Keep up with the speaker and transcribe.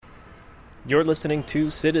You're listening to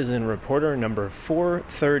Citizen Reporter number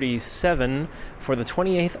 437 for the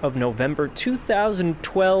 28th of November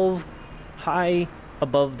 2012, high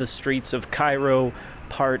above the streets of Cairo,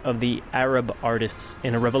 part of the Arab Artists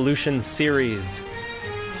in a Revolution series.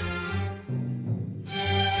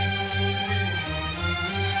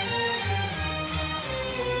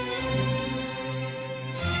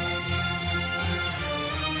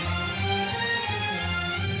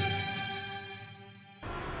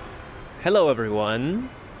 Hello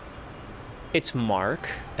everyone, it's Mark,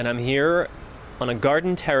 and I'm here on a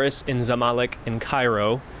garden terrace in Zamalek in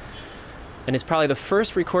Cairo, and it's probably the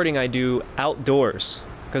first recording I do outdoors,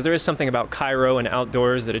 because there is something about Cairo and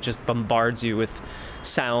outdoors that it just bombards you with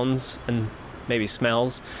sounds and maybe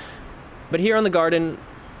smells. But here on the garden,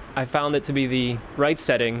 I found it to be the right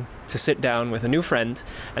setting to sit down with a new friend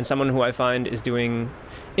and someone who I find is doing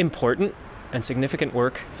important and significant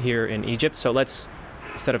work here in Egypt. So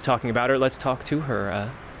instead of talking about her, let's talk to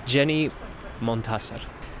her, Jenny Montasser.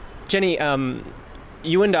 Jenny,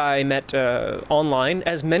 you and I met online,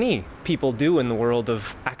 as many people do in the world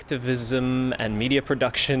of activism and media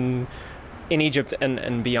production in Egypt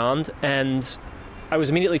and beyond. And I was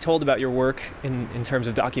immediately told about your work in terms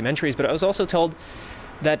of documentaries, but I was also told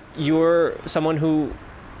that you're someone who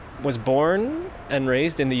was born and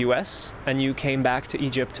raised in the US, and you came back to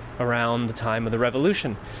Egypt around the time of the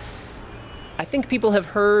revolution. I think people have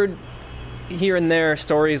heard here and there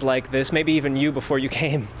stories like this, maybe even you before you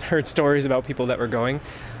came heard stories about people that were going.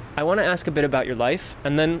 I want to ask a bit about your life,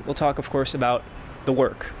 and then we'll talk, of course, about the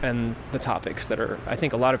work and the topics that I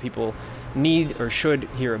think a lot of people need or should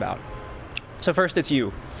hear about. So first, it's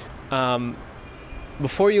you.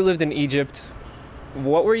 Before you lived in Egypt,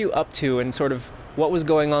 what were you up to, and sort of what was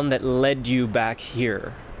going on that led you back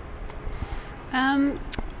here?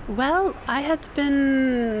 Well, I had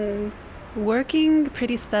been working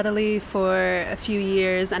pretty steadily for a few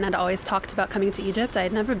years and had always talked about coming to Egypt. I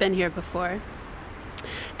had never been here before.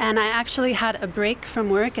 And I actually had a break from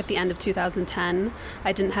work at the end of 2010.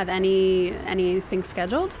 I didn't have anything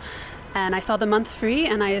scheduled. And I saw the month free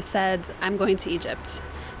and I said, I'm going to Egypt.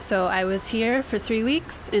 So I was here for 3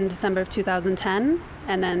 weeks in December of 2010.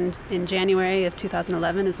 And then in January of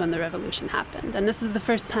 2011 is when the revolution happened. And this was the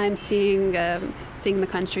first time seeing the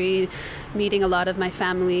country, meeting a lot of my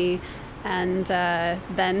family, and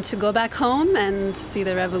then to go back home and see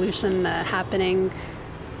the revolution happening.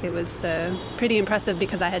 It was pretty impressive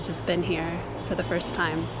because I had just been here for the first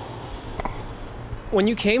time. When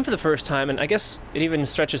you came for the first time, and I guess it even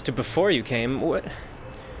stretches to before you came,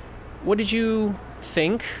 what did you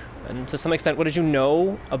think, and to some extent, what did you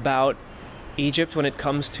know about Egypt when it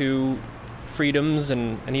comes to freedoms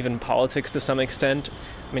and even politics to some extent?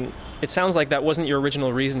 I mean, it sounds like that wasn't your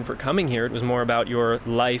original reason for coming here. It was more about your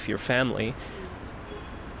life, your family.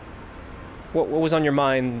 What was on your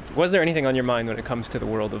mind? Was there anything on your mind when it comes to the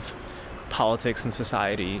world of politics and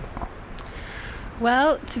society?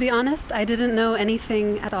 Well, to be honest, I didn't know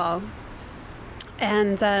anything at all.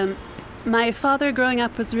 And my father growing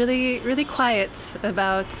up was really, really quiet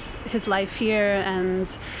about his life here,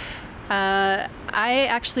 and I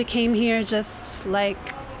actually came here just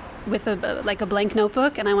with a blank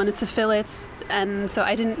notebook, and I wanted to fill it, and so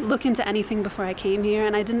I didn't look into anything before I came here,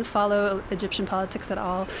 and I didn't follow Egyptian politics at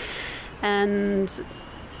all, and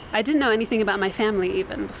I didn't know anything about my family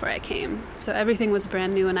even before I came. So everything was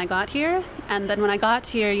brand new when I got here. And then when I got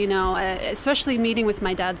here, especially meeting with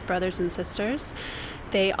my dad's brothers and sisters,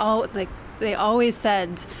 they always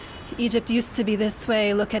said, Egypt used to be this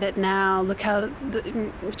way, look at it now,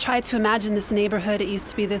 try to imagine this neighborhood, it used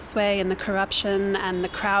to be this way, and the corruption and the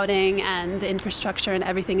crowding and the infrastructure and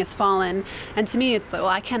everything has fallen. And to me, it's like, well,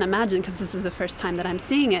 I can't imagine because this is the first time that I'm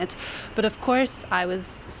seeing it. But of course, I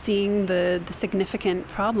was seeing the significant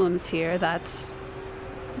problems here that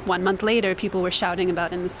 1 month later people were shouting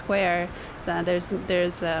about in the square. That there's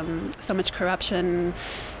so much corruption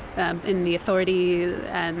in the authority,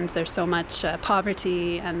 and there's so much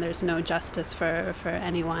poverty, and there's no justice for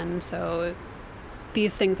anyone. So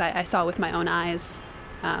these things I saw with my own eyes,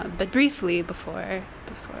 but briefly before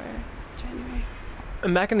January.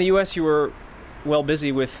 And back in the US, you were well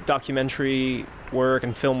busy with documentary work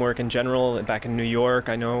and film work in general. Back in New York,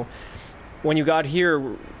 I know when you got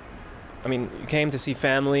here, I mean, you came to see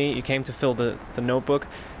family, you came to fill the notebook.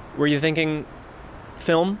 Were you thinking,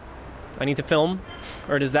 film? I need to film?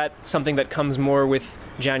 Or is that something that comes more with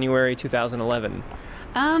January 2011?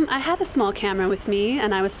 I had a small camera with me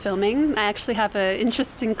and I was filming. I actually have an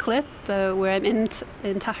interesting clip where I'm in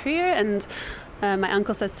Tahrir, and my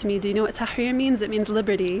uncle says to me, do you know what Tahrir means? It means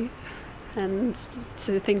liberty. And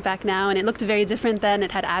to think back now, and it looked very different then.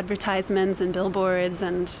 It had advertisements and billboards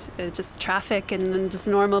and just traffic and just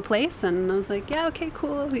a normal place. And I was like, yeah, okay,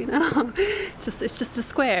 cool, it's just a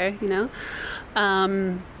square,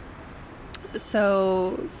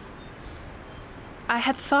 So I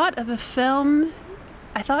had thought of a film.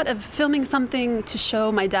 I thought of filming something to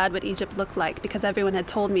show my dad what Egypt looked like, because everyone had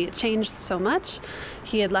told me it changed so much.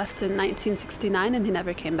 He had left in 1969 and he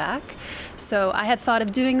never came back. So I had thought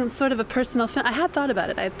of doing sort of a personal film. I had thought about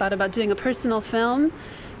it. I had thought about doing a personal film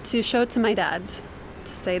to show to my dad,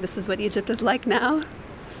 to say this is what Egypt is like now.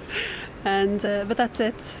 And but that's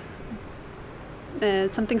it.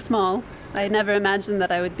 Something small. I never imagined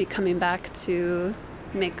that I would be coming back to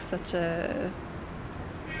make such a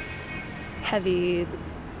heavy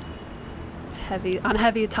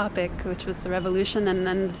topic, which was the revolution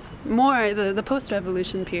and more the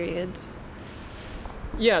post-revolution periods.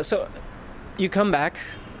 Yeah, so you come back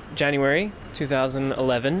January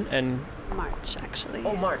 2011 and... March, actually.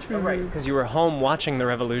 Oh, March. Mm-hmm. Oh, right, because you were home watching the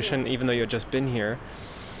revolution, even though you had just been here.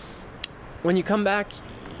 When you come back,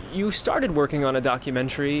 you started working on a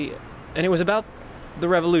documentary, and it was about the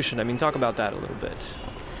revolution. I mean, talk about that a little bit.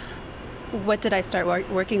 What did I start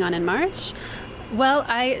working on in March? Well,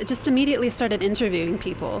 I just immediately started interviewing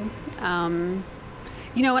people. When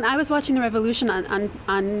I was watching the revolution on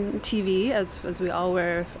TV, as we all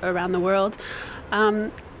were around the world,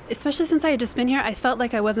 especially since I had just been here, I felt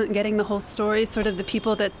like I wasn't getting the whole story. Sort of the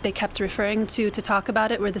people that they kept referring to talk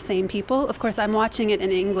about it were the same people. Of course, I'm watching it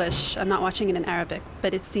in English. I'm not watching it in Arabic,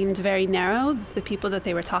 but it seemed very narrow, the people that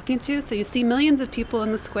they were talking to. So you see millions of people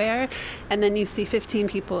in the square, and then you see 15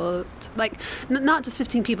 people, not just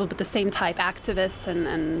 15 people, but the same type, activists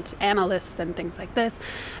and analysts and things like this.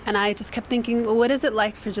 And I just kept thinking, well, what is it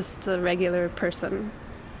like for just a regular person?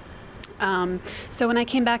 So when I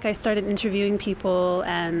came back, I started interviewing people,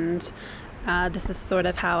 and this is sort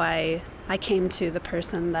of how I came to the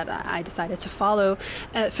person that I decided to follow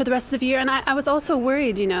for the rest of the year. And I was also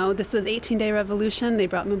worried, this was 18-day revolution. They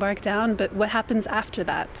brought Mubarak down, but what happens after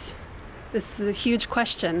that? This is a huge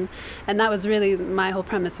question. And that was really my whole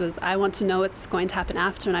premise, was I want to know what's going to happen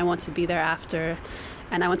after, and I want to be there after,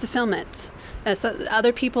 and I want to film it. So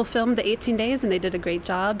other people filmed the 18 days, and they did a great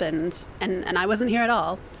job, and I wasn't here at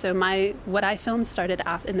all. So what I filmed started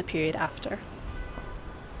in the period after.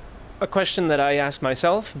 A question that I ask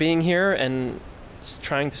myself, being here and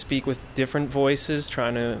trying to speak with different voices,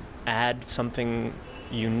 trying to add something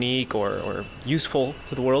unique or useful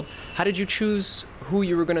to the world. How did you choose who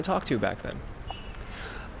you were going to talk to back then?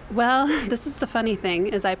 Well, this is the funny thing,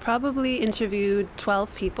 is I probably interviewed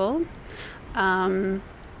 12 people.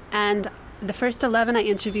 And the first 11, I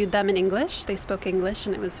interviewed them in English. They spoke English,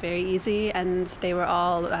 and it was very easy. And they were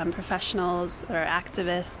all professionals or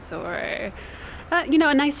activists or,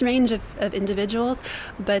 a nice range of individuals.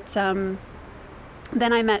 But then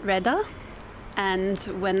I met Reda. And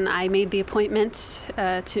when I made the appointment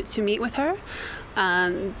to meet with her,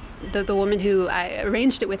 the woman who I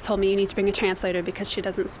arranged it with told me, you need to bring a translator because she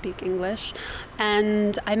doesn't speak English.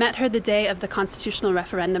 And I met her the day of the constitutional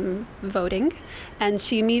referendum voting, and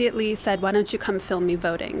she immediately said, why don't you come film me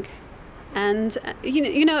voting? And,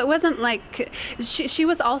 it wasn't like... She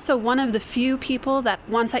was also one of the few people that,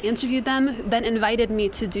 once I interviewed them, then invited me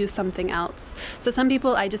to do something else. So some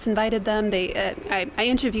people, I just invited them. I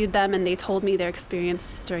interviewed them, and they told me their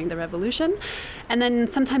experience during the revolution. And then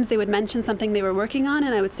sometimes they would mention something they were working on,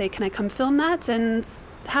 and I would say, can I come film that? And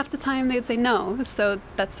half the time they would say no. So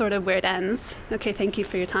that's sort of where it ends. Okay, thank you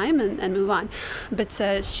for your time, and move on. But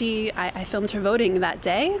I filmed her voting that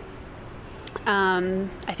day.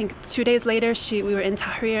 I think 2 days later, we were in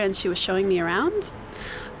Tahrir, and she was showing me around.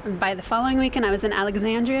 By the following weekend, I was in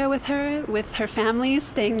Alexandria with her family,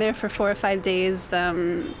 staying there for 4 or 5 days.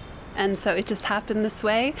 And so it just happened this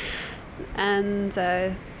way. And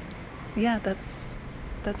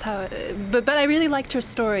that's how but I really liked her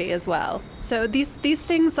story as well. So these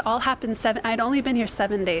things all happened I'd only been here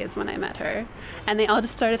 7 days when I met her, and they all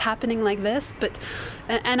just started happening like this.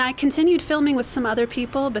 And I continued filming with some other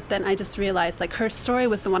people, but then I just realized, like, her story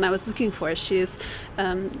was the one I was looking for. She's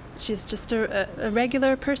just a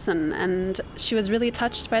regular person, and she was really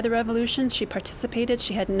touched by the revolution. She participated.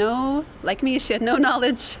 She had no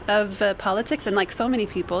knowledge of politics, and like so many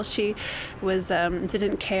people, she was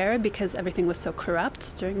didn't care because everything was so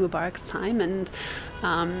corrupt during Mubarak's time, and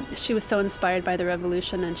she was so inspired by the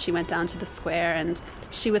revolution, and she went down to the square, and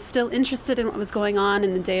she was still interested in what was going on.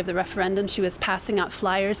 In the day of the referendum, she was passing out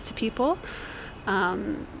flyers to people,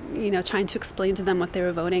 trying to explain to them what they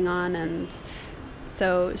were voting on. And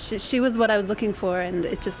So she was what I was looking for, and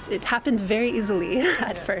it happened very easily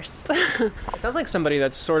at first. It sounds like somebody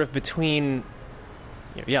that's sort of between,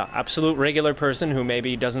 absolute regular person who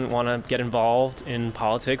maybe doesn't want to get involved in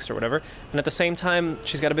politics or whatever, and at the same time,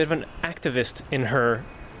 she's got a bit of an activist in her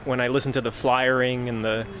when I listen to the flyering and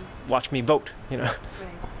the watch me vote,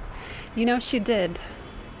 Right. She did.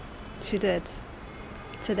 She did.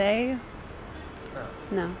 Today?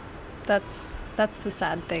 No. That's the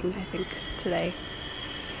sad thing, I think, today.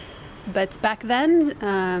 But back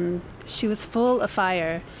then, she was full of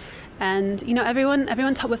fire. And, everyone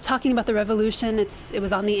was talking about the revolution. It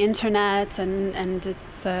was on the internet, and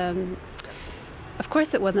it's... Of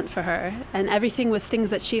course it wasn't for her. And everything was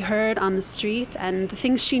things that she heard on the street and the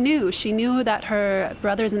things she knew. She knew that her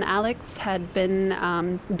brothers and Alex had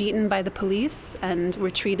been beaten by the police and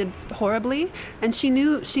were treated horribly. And she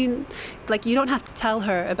knew, you don't have to tell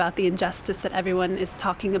her about the injustice that everyone is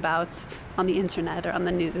talking about on the internet or on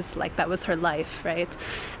the news. Like, that was her life, right?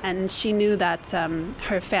 And she knew that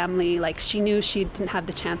her family, she knew she didn't have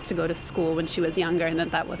the chance to go to school when she was younger, and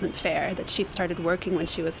that wasn't fair, that she started working when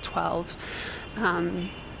she was 12.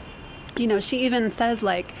 She even says,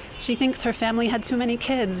 she thinks her family had too many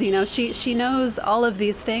kids. She knows all of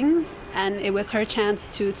these things, and it was her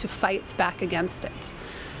chance to fight back against it.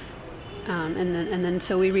 And then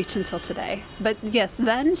until we reach until today. But yes,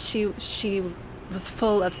 then she was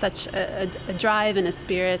full of such a drive and a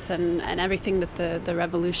spirit and everything that the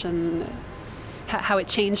revolution, how it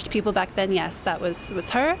changed people back then. Yes, that was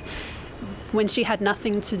her. When she had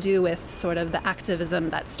nothing to do with sort of the activism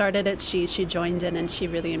that started it, she joined in and she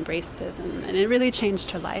really embraced it, and it really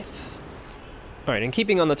changed her life. All right, and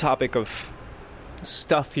keeping on the topic of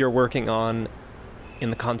stuff you're working on in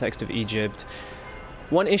the context of Egypt,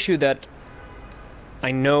 one issue that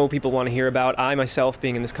I know people want to hear about, I myself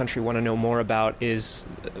being in this country want to know more about, is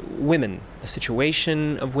women, the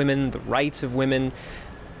situation of women, the rights of women,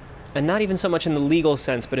 and not even so much in the legal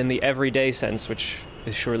sense, but in the everyday sense, which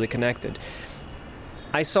is surely connected.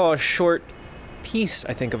 I saw a short piece,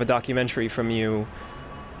 I think, of a documentary from you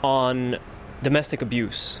on domestic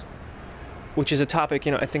abuse, which is a topic,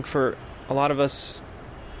 I think for a lot of us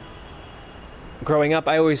growing up,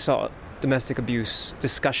 I always saw domestic abuse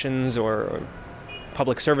discussions or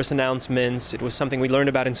public service announcements. It was something we learned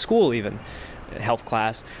about in school, even health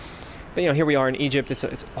class. But here we are in Egypt. It's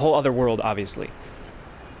a whole other world, obviously.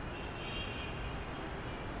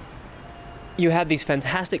 You had these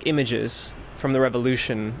fantastic images from the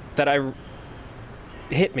revolution that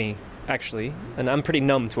hit me, actually, and I'm pretty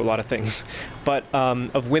numb to a lot of things, but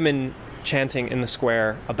of women chanting in the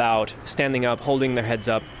square about standing up, holding their heads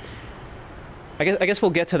up. I guess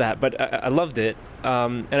we'll get to that, but I loved it,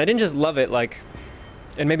 and I didn't just love it,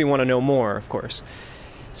 and maybe want to know more, of course.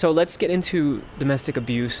 So let's get into domestic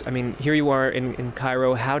abuse. I mean, here you are in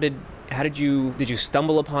Cairo. How did you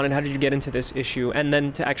stumble upon it? How did you get into this issue, and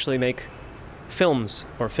then to actually make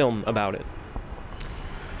film about it?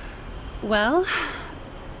 Well,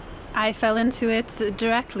 I fell into it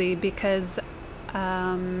directly because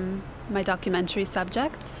my documentary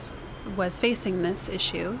subject was facing this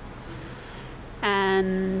issue,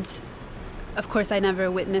 and of course I never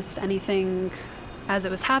witnessed anything as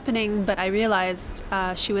it was happening, but I realized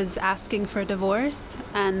she was asking for a divorce,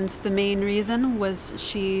 and the main reason was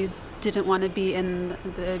she didn't want to be in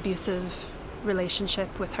the abusive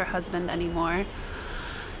relationship with her husband anymore.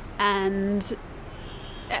 And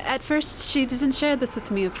at first she didn't share this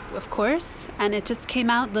with me, of course, and it just came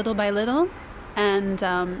out little by little. And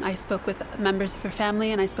I spoke with members of her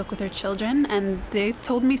family, and I spoke with her children, and they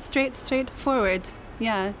told me straightforward,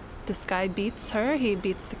 yeah, this guy beats her, he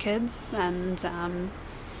beats the kids, and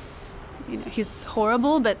he's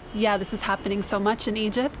horrible, but yeah, this is happening so much in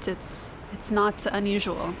Egypt, it's not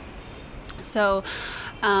unusual. So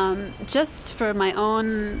just for my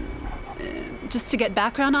own, just to get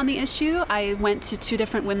background on the issue, I went to 2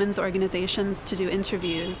 different women's organizations to do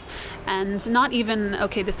interviews, and not even,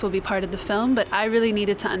 okay, this will be part of the film, but I really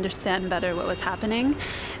needed to understand better what was happening.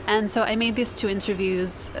 And so I made these 2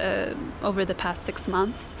 interviews over the past 6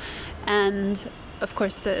 months, and of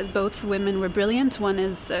course, both women were brilliant. One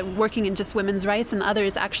is working in just women's rights, and the other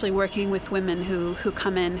is actually working with women who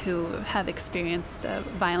come in who have experienced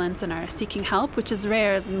violence and are seeking help, which is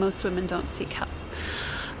rare. Most women don't seek help.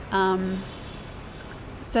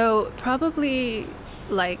 So probably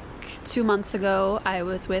 2 months ago, I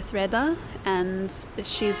was with Reda, and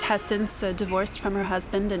she has since divorced from her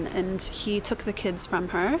husband, and he took the kids from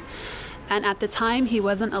her. And at the time, he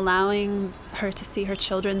wasn't allowing her to see her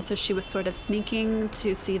children, so she was sort of sneaking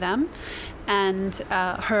to see them. And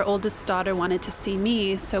her oldest daughter wanted to see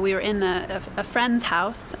me, so we were in a friend's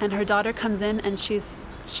house, and her daughter comes in, and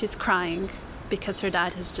she's crying because her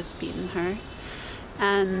dad has just beaten her.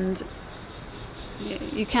 And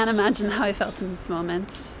you can't imagine how I felt in this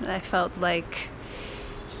moment. I felt like,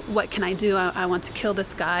 what can I do? I want to kill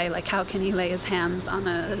this guy. Like, how can he lay his hands on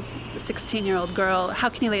a 16-year-old girl? How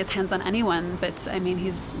can he lay his hands on anyone? But I mean,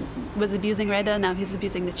 was abusing Reda, now he's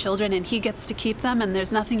abusing the children, and he gets to keep them, and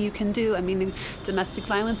there's nothing you can do. I mean, domestic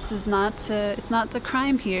violence is not it's not the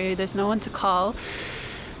crime here. There's no one to call.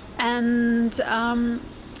 And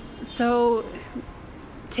so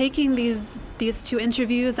taking these two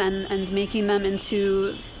interviews and making them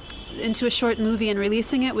into a short movie and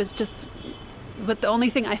releasing it was just the only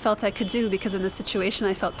thing I felt I could do, because in this situation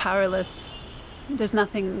I felt powerless. There's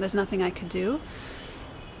nothing I could do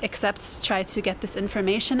except try to get this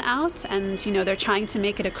information out. And they're trying to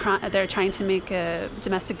make it a crime. They're trying to make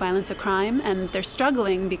domestic violence a crime, and they're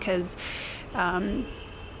struggling because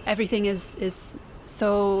everything is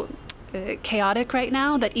so chaotic right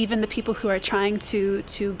now that even the people who are trying to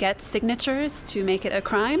get signatures to make it a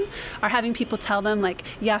crime are having people tell them, like,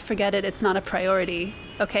 yeah, forget it, it's not a priority,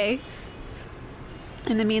 okay?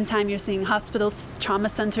 In the meantime, you're seeing hospitals, trauma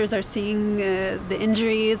centers are seeing the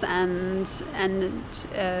injuries, and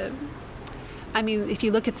I mean, if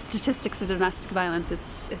you look at the statistics of domestic violence,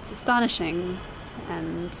 it's astonishing.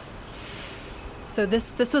 And so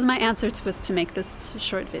this was my answer was to make this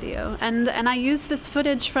short video, and I used this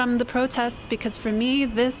footage from the protests because for me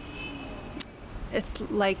it's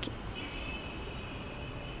like,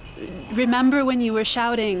 remember when you were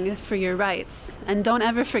shouting for your rights, and don't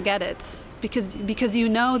ever forget it, because you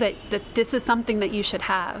know that this is something that you should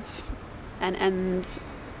have, and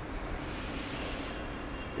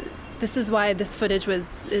this is why this footage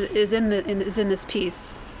is in this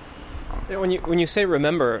piece. When you say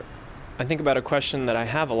remember, I think about a question that I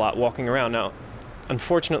have a lot walking around now.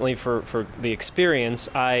 Unfortunately for the experience,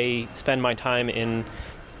 I spend my time in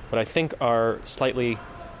what I think are slightly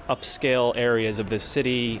upscale areas of this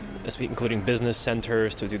city, including business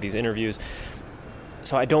centers, to do these interviews.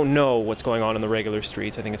 So I don't know what's going on in the regular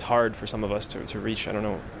streets. I think it's hard for some of us to reach. I don't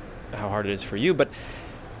know how hard it is for you, but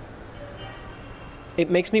it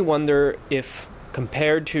makes me wonder if,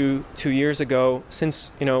 compared to 2 years ago,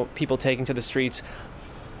 since people taking to the streets,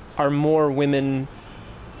 are more women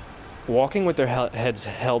walking with their heads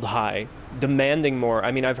held high, demanding more.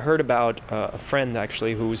 I mean, I've heard about a friend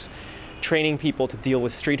actually who's training people to deal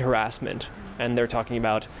with street harassment, and they're talking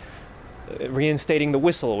about reinstating the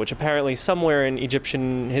whistle, which apparently somewhere in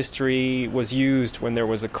Egyptian history was used when there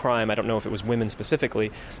was a crime. I don't know if it was women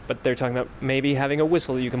specifically, but they're talking about maybe having a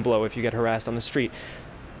whistle you can blow if you get harassed on the street.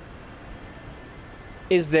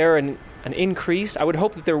 Is there an increase? I would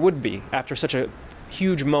hope that there would be, after such a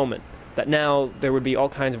huge moment, that now there would be all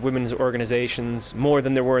kinds of women's organizations, more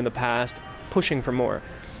than there were in the past, pushing for more.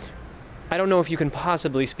 I don't know if you can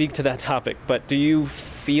possibly speak to that topic, but do you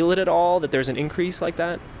feel it at all, that there's an increase like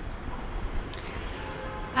that?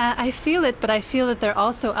 I feel it, but I feel that they're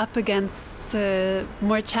also up against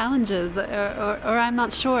more challenges, or I'm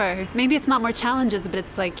not sure. Maybe it's not more challenges, but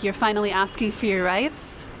it's like you're finally asking for your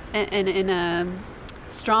rights in a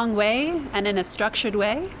strong way and in a structured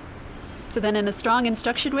way. So then in a strong and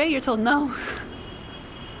structured way, you're told no.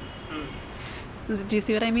 Do you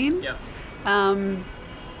see what I mean? Yeah.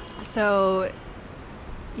 So,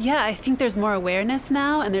 yeah, I think there's more awareness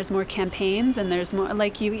now, and there's more campaigns, and there's more,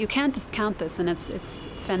 like, you can't discount this, and it's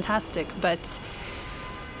fantastic. But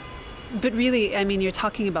really, I mean, you're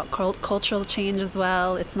talking about cultural change as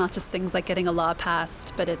well. It's not just things like getting a law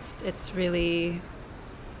passed, but it's really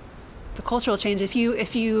the cultural change. If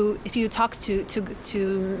you talk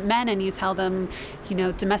to men and you tell them,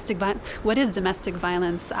 what is domestic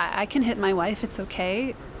violence? I can hit my wife, it's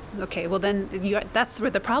okay. Okay, well then that's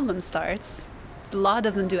where the problem starts. The law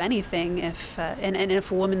doesn't do anything if a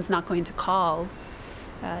woman's not going to call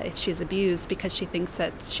if she's abused because she thinks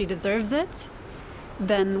that she deserves it,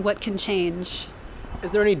 then what can change?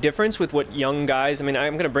 Is there any difference with what young guys? I mean,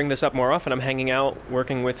 I'm going to bring this up more often. I'm hanging out,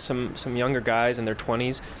 working with some younger guys in their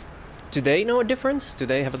 20s. Do they know a difference?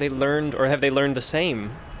 Have they learned the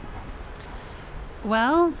same?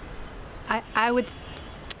 Well, I would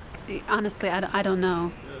honestly, I don't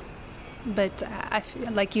know, but I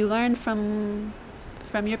feel like you learn from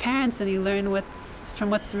your parents, and you learn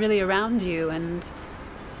what's really around you, and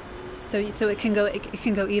so it can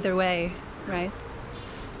go either way, right?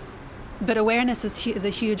 But awareness is a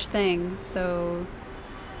huge thing, so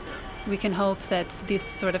we can hope that these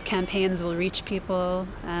sort of campaigns will reach people,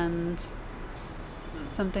 and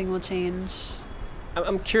something will change.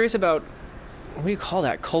 I'm curious about, what do you call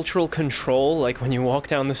that? Cultural control, like when you walk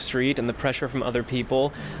down the street and the pressure from other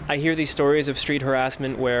people. I hear these stories of street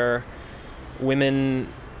harassment where women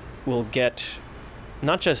will get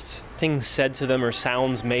not just things said to them or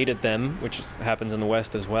sounds made at them, which happens in the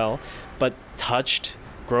West as well, but touched,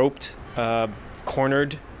 groped,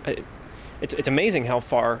 cornered. It's amazing how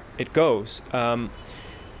far it goes. And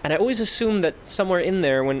I always assume that somewhere in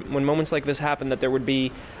there, when moments like this happen, that there would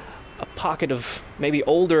be a pocket of maybe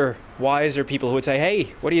older, wiser people who would say,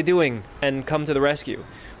 hey, what are you doing? And come to the rescue.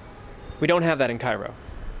 We don't have that in Cairo.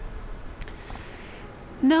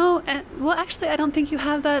 No, well, actually, I don't think you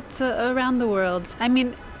have that around the world. I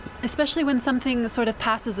mean, especially when something sort of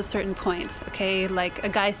passes a certain point, okay? Like a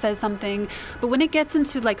guy says something, but when it gets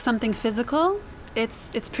into like something physical,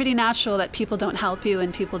 it's pretty natural that people don't help you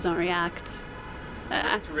and people don't react.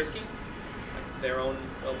 It's risky? Like their own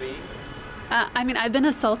well-being? I mean, I've been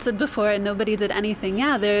assaulted before and nobody did anything.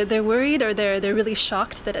 Yeah, they're worried or they're really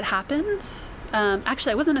shocked that it happened.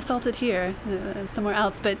 Actually, I wasn't assaulted here, somewhere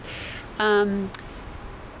else, but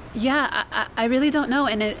yeah, I really don't know.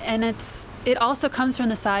 And it also comes from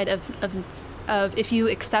the side of if you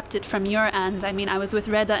accept it from your end. I mean, I was with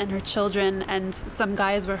Reda and her children, and some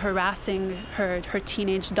guys were harassing her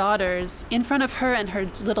teenage daughters in front of her and her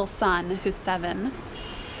little son, who's 7.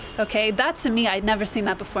 Okay, that to me, I'd never seen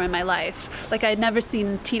that before in my life. Like, I'd never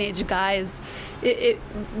seen teenage guys.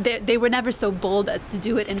 They were never so bold as to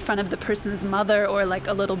do it in front of the person's mother or like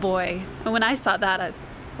a little boy. And when I saw that, I was,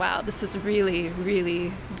 wow, this is really,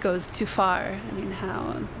 really goes too far. I mean,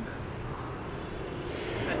 how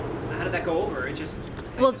did that go over?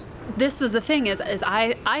 This was the thing is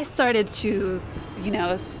I started to,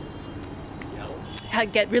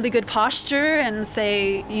 get really good posture and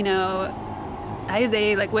say,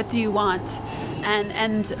 Aize, like, what do you want?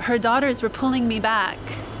 And her daughters were pulling me back.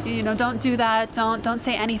 Don't do that. Don't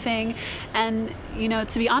say anything. And,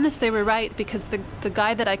 to be honest, they were right, because the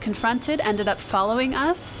guy that I confronted ended up following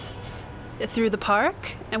us through the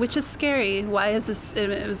park, and which is scary. Why is this?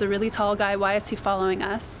 It was a really tall guy. Why is he following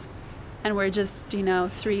us? And we're just, 2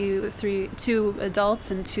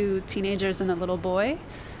 adults and 2 teenagers and a little boy.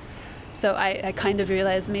 So I kind of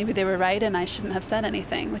realized maybe they were right and I shouldn't have said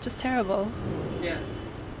anything, which is terrible. Yeah.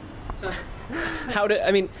 So how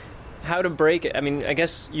to break it? I mean, I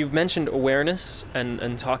guess you've mentioned awareness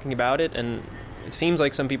and talking about it, and it seems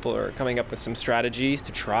like some people are coming up with some strategies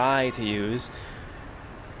to try to use.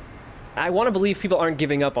 I want to believe people aren't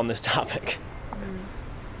giving up on this topic.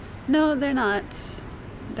 No, they're not.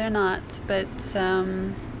 They're not, but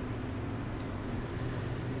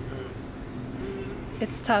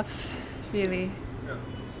it's tough, really.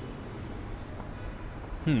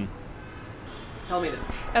 Tell me this.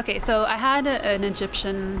 Okay, so I had an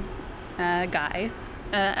Egyptian guy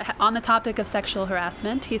on the topic of sexual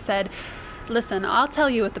harassment. He said, listen, I'll tell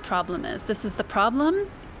you what the problem is. The problem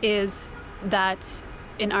is that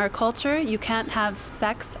in our culture, you can't have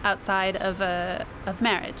sex outside of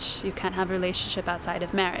marriage. You can't have a relationship outside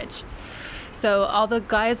of marriage. So all the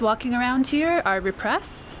guys walking around here are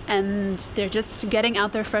repressed, and they're just getting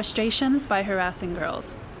out their frustrations by harassing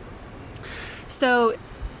girls. So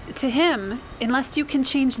to him, unless you can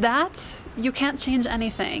change that, you can't change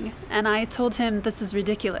anything. And I told him, this is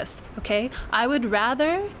ridiculous, okay? I would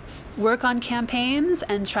rather work on campaigns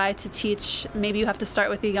and try to teach, maybe you have to start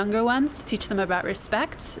with the younger ones, to teach them about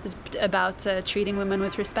respect, about treating women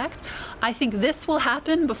with respect. I think this will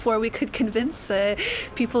happen before we could convince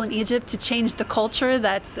people in Egypt to change the culture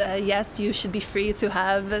that, yes, you should be free to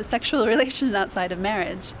have sexual relations outside of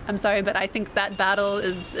marriage. I'm sorry, but I think that battle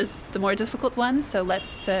is the more difficult one, so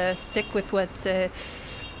let's stick with what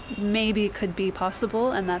maybe could be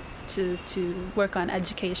possible, and that's to work on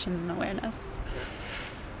education and awareness.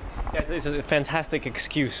 Yeah, it's a fantastic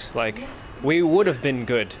excuse. Like, yes, we would have been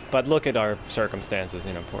good, but look at our circumstances,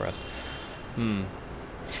 poor us.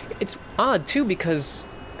 It's odd, too, because,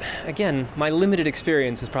 again, my limited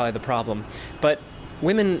experience is probably the problem. But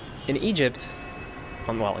women in Egypt,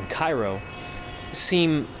 in Cairo,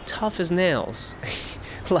 seem tough as nails.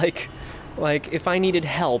 like if I needed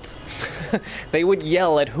help, they would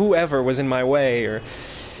yell at whoever was in my way, or...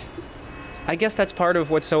 I guess that's part of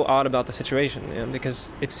what's so odd about the situation,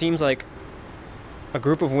 because it seems like a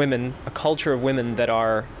group of women, a culture of women that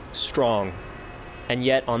are strong, and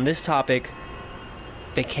yet on this topic,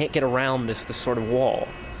 they can't get around this sort of wall.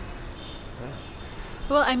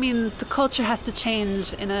 Well, I mean, the culture has to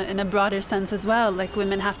change in a broader sense as well. Like,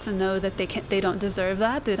 women have to know that they don't deserve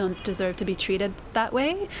that. They don't deserve to be treated that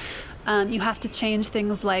way. You have to change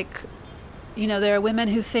things like there are women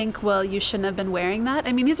who think, well, you shouldn't have been wearing that.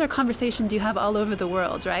 I mean, these are conversations you have all over the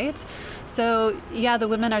world, right? So, yeah, the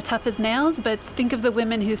women are tough as nails, but think of the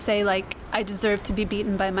women who say, like, I deserve to be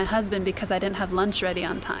beaten by my husband because I didn't have lunch ready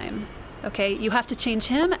on time. Okay? You have to change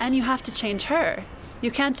him and you have to change her.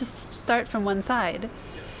 You can't just start from one side.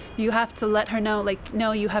 You have to let her know, like,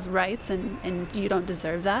 no, you have rights and you don't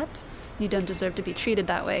deserve that. You don't deserve to be treated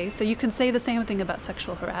that way. So you can say the same thing about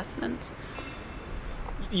sexual harassment.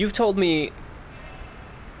 You've told me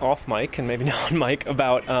off mic and maybe not on mic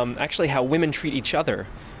about actually how women treat each other,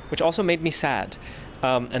 which also made me sad.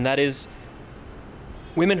 And that is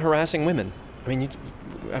women harassing women. I mean,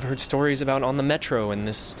 I've heard stories about on the metro, and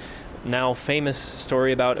this now famous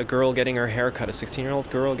story about a girl getting her hair cut, a 16-year-old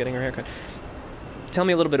girl getting her hair cut. Tell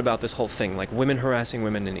me a little bit about this whole thing, like women harassing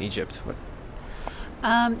women in Egypt. What?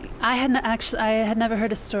 I had never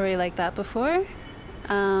heard a story like that before.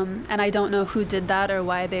 And I don't know who did that or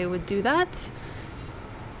why they would do that.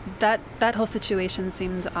 That whole situation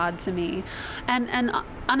seemed odd to me. And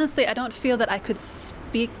honestly, I don't feel that I could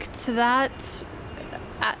speak to that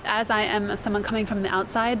as I am someone coming from the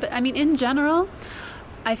outside. But I mean, in general,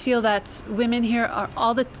 I feel that women here are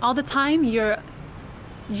all the time you're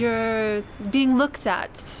being looked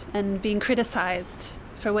at and being criticized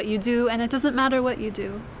for what you do, and it doesn't matter what you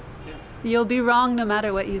do. Yeah. You'll be wrong no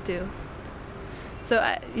matter what you do.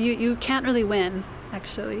 So you can't really win,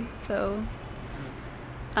 actually. So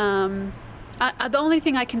the only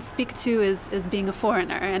thing I can speak to is being a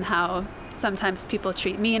foreigner and how sometimes people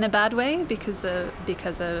treat me in a bad way because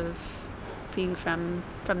of being from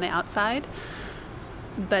the outside.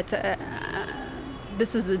 But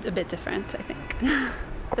this is a bit different, I think.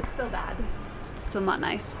 But still bad. It's still not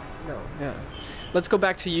nice. No, yeah. Let's go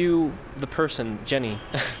back to you, the person, Jenny.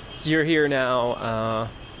 You're here now,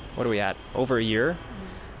 what are we at? Over a year.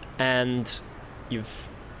 Mm-hmm. And you've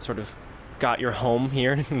sort of got your home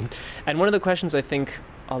here. And one of the questions I think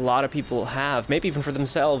a lot of people have, maybe even for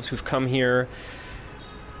themselves, who've come here,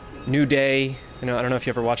 new day. I don't know if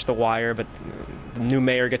you ever watched The Wire, but the new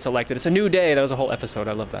mayor gets elected. It's a new day. That was a whole episode.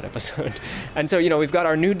 I love that episode. And so, we've got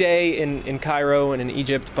our new day in Cairo and in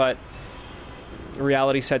Egypt, but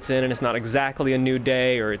reality sets in and it's not exactly a new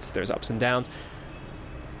day, or there's ups and downs.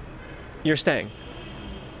 You're staying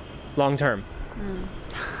long term.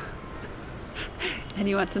 And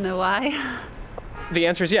you want to know why? The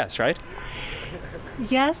answer is yes, right?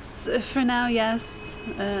 Yes, for now, yes.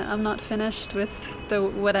 I'm not finished with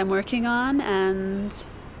what I'm working on, and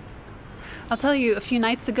I'll tell you, a few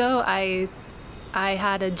nights ago I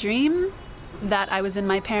had a dream that I was in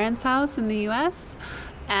my parents' house in the US,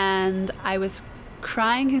 and I was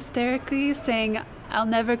crying hysterically, saying, I'll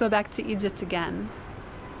never go back to Egypt again.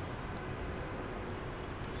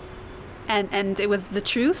 And it was the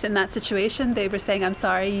truth in that situation. They were saying, I'm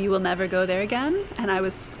sorry, you will never go there again. And I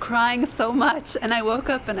was crying so much. And I woke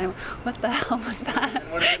up and what the hell was that?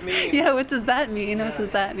 What does it mean? Yeah, what does that mean? Yeah. What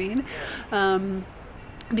does that mean?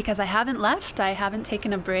 Because I haven't left. I haven't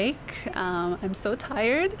taken a break. I'm so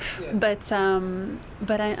tired. Yeah. But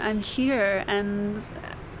I'm here. And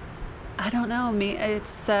I don't know.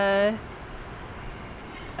 It's...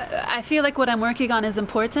 I feel like what I'm working on is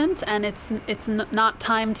important, and it's not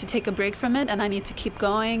time to take a break from it, and I need to keep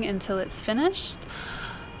going until it's finished,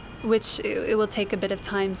 which it will take a bit of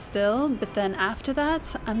time still. But then after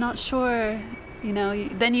that, I'm not sure.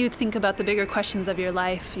 Then you think about the bigger questions of your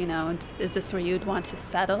life. Is this where you'd want to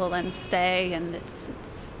settle and stay? And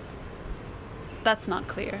that's not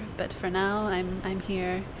clear. But for now, I'm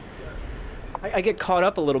here. I get caught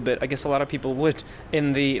up a little bit. I guess a lot of people would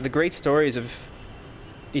in the great stories of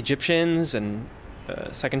Egyptians and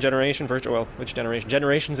second generation,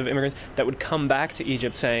 generations of immigrants that would come back to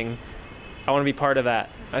Egypt saying, I want to be part of that.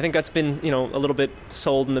 I think that's been, a little bit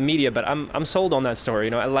sold in the media, but I'm sold on that story.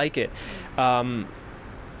 I like it.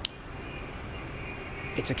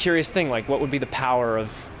 It's a curious thing, like what would be the power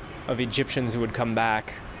of Egyptians who would come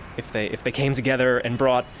back if they came together and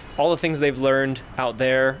brought all the things they've learned out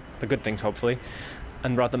there, the good things hopefully,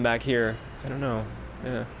 and brought them back here. I don't know.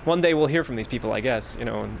 Yeah. One day we'll hear from these people, I guess, and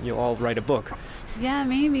you'll all write a book. Yeah,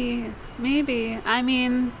 maybe. I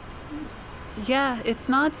mean, yeah, it's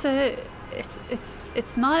not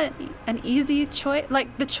it's not an easy choice.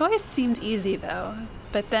 Like, the choice seemed easy though,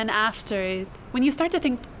 but then after, when you start to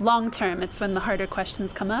think long term, it's when the harder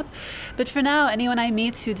questions come up. But for now, anyone I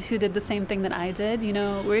meet who did the same thing that I did,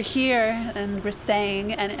 we're here and we're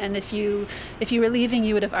staying, and if you were leaving,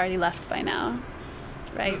 you would have already left by now,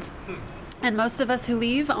 right? And most of us who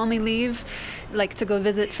leave only leave like to go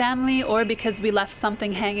visit family, or because we left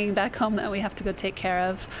something hanging back home that we have to go take care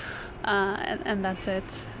of, and that's it.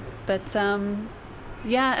 But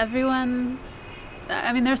yeah, everyone,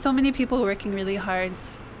 I mean, there's so many people working really hard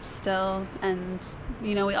still, and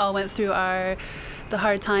we all went through the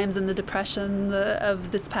hard times and the depression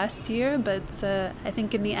of this past year, but I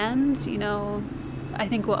think in the end, I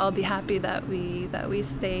think we'll all be happy that we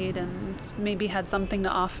stayed and maybe had something to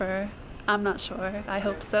offer. I'm not sure. I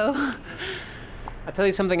hope so. I'll tell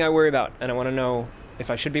you something I worry about, and I want to know if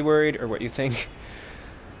I should be worried or what you think.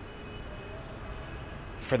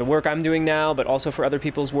 For the work I'm doing now, but also for other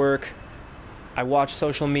people's work, I watch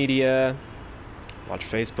social media, watch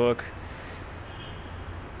Facebook.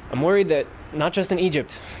 I'm worried that, not just in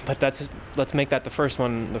Egypt, but let's make that the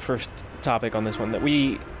first topic on this one, that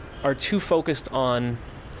we are too focused on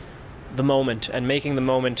the moment and making the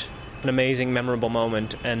moment an amazing, memorable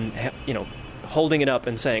moment, and holding it up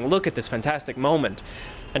and saying, look at this fantastic moment.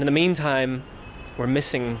 And in the meantime, we're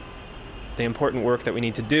missing the important work that we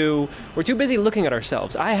need to do. We're too busy looking at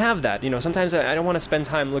ourselves. I have that. Sometimes I don't want to spend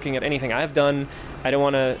time looking at anything I've done. I don't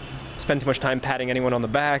want to spend too much time patting anyone on the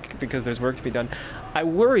back because there's work to be done. I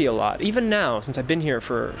worry a lot, even now, since I've been here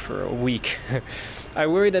for a week. I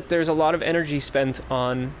worry that there's a lot of energy spent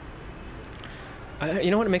on,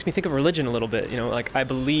 you know what, it makes me think of religion a little bit. Like, I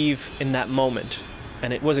believe in that moment,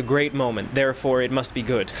 and it was a great moment, therefore it must be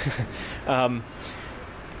good. I'm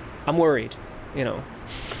worried,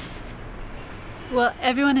 Well,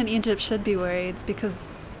 everyone in Egypt should be worried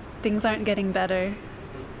because things aren't getting better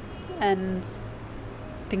and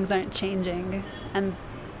things aren't changing, and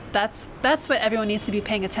that's what everyone needs to be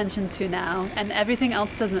paying attention to now, and everything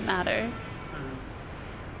else doesn't matter.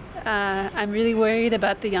 I'm really worried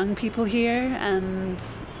about the young people here, and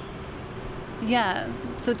yeah,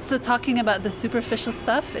 so talking about the superficial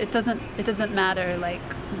stuff, it doesn't matter. Like,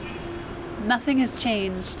 nothing has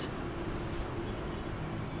changed.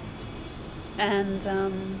 And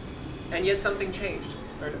yet something changed.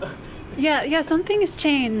 Yeah, something has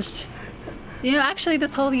changed. Actually,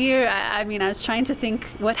 this whole year, I was trying to think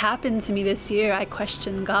what happened to me this year. I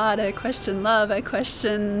questioned God, I questioned love, I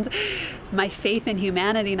questioned my faith in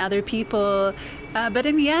humanity and other people. But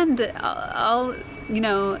in the end,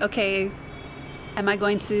 okay, am I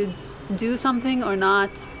going to do something or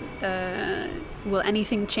not? Will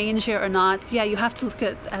anything change here or not? Yeah, you have to look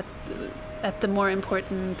at the more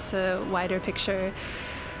important, wider picture.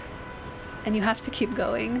 And you have to keep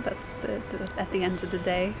going. That's at the end of the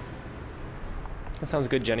day. That sounds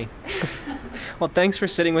good, Jenny. Well, thanks for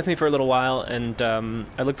sitting with me for a little while, and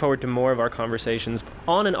I look forward to more of our conversations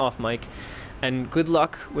on and off mic, and good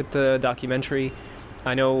luck with the documentary.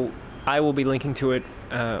 I know I will be linking to it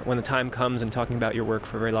when the time comes and talking about your work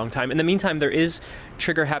for a very long time. In the meantime, there is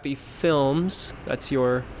Trigger Happy Films. That's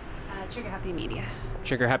your... Trigger Happy Media.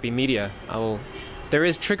 Trigger Happy Media. There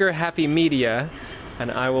is Trigger Happy Media,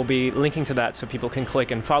 and I will be linking to that so people can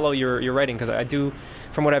click and follow your writing, because I do,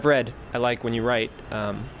 from what I've read, I like when you write.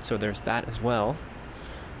 So there's that as well.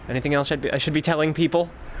 Anything else I should be telling people?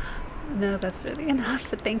 No, that's really enough,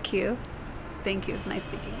 but thank you. Thank you. It was nice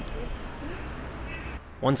speaking with you.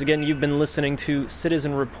 Once again, you've been listening to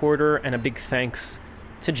Citizen Reporter, and a big thanks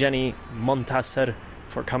to Jenny Montasser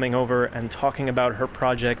for coming over and talking about her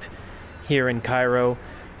project here in Cairo.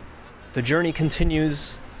 The journey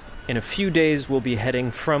continues. In a few days, we'll be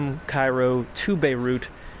heading from Cairo to Beirut,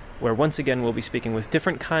 where once again we'll be speaking with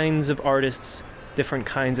different kinds of artists, different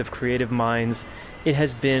kinds of creative minds. It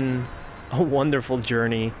has been a wonderful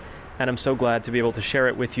journey, and I'm so glad to be able to share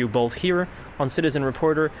it with you both here on Citizen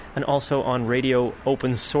Reporter and also on Radio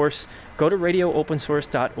Open Source. Go to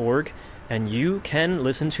radioopensource.org and you can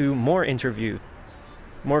listen to more interviews,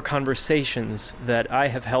 more conversations that I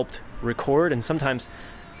have helped record and sometimes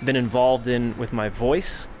been involved in with my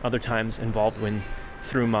voice, other times involved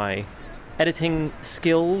through my editing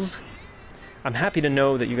skills. I'm happy to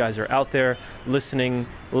know that you guys are out there listening,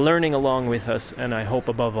 learning along with us, and I hope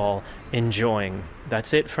above all, enjoying.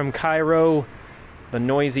 That's it from Cairo, the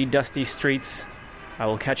noisy, dusty streets. I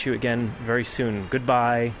will catch you again very soon.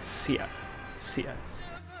 Goodbye. See ya. See ya.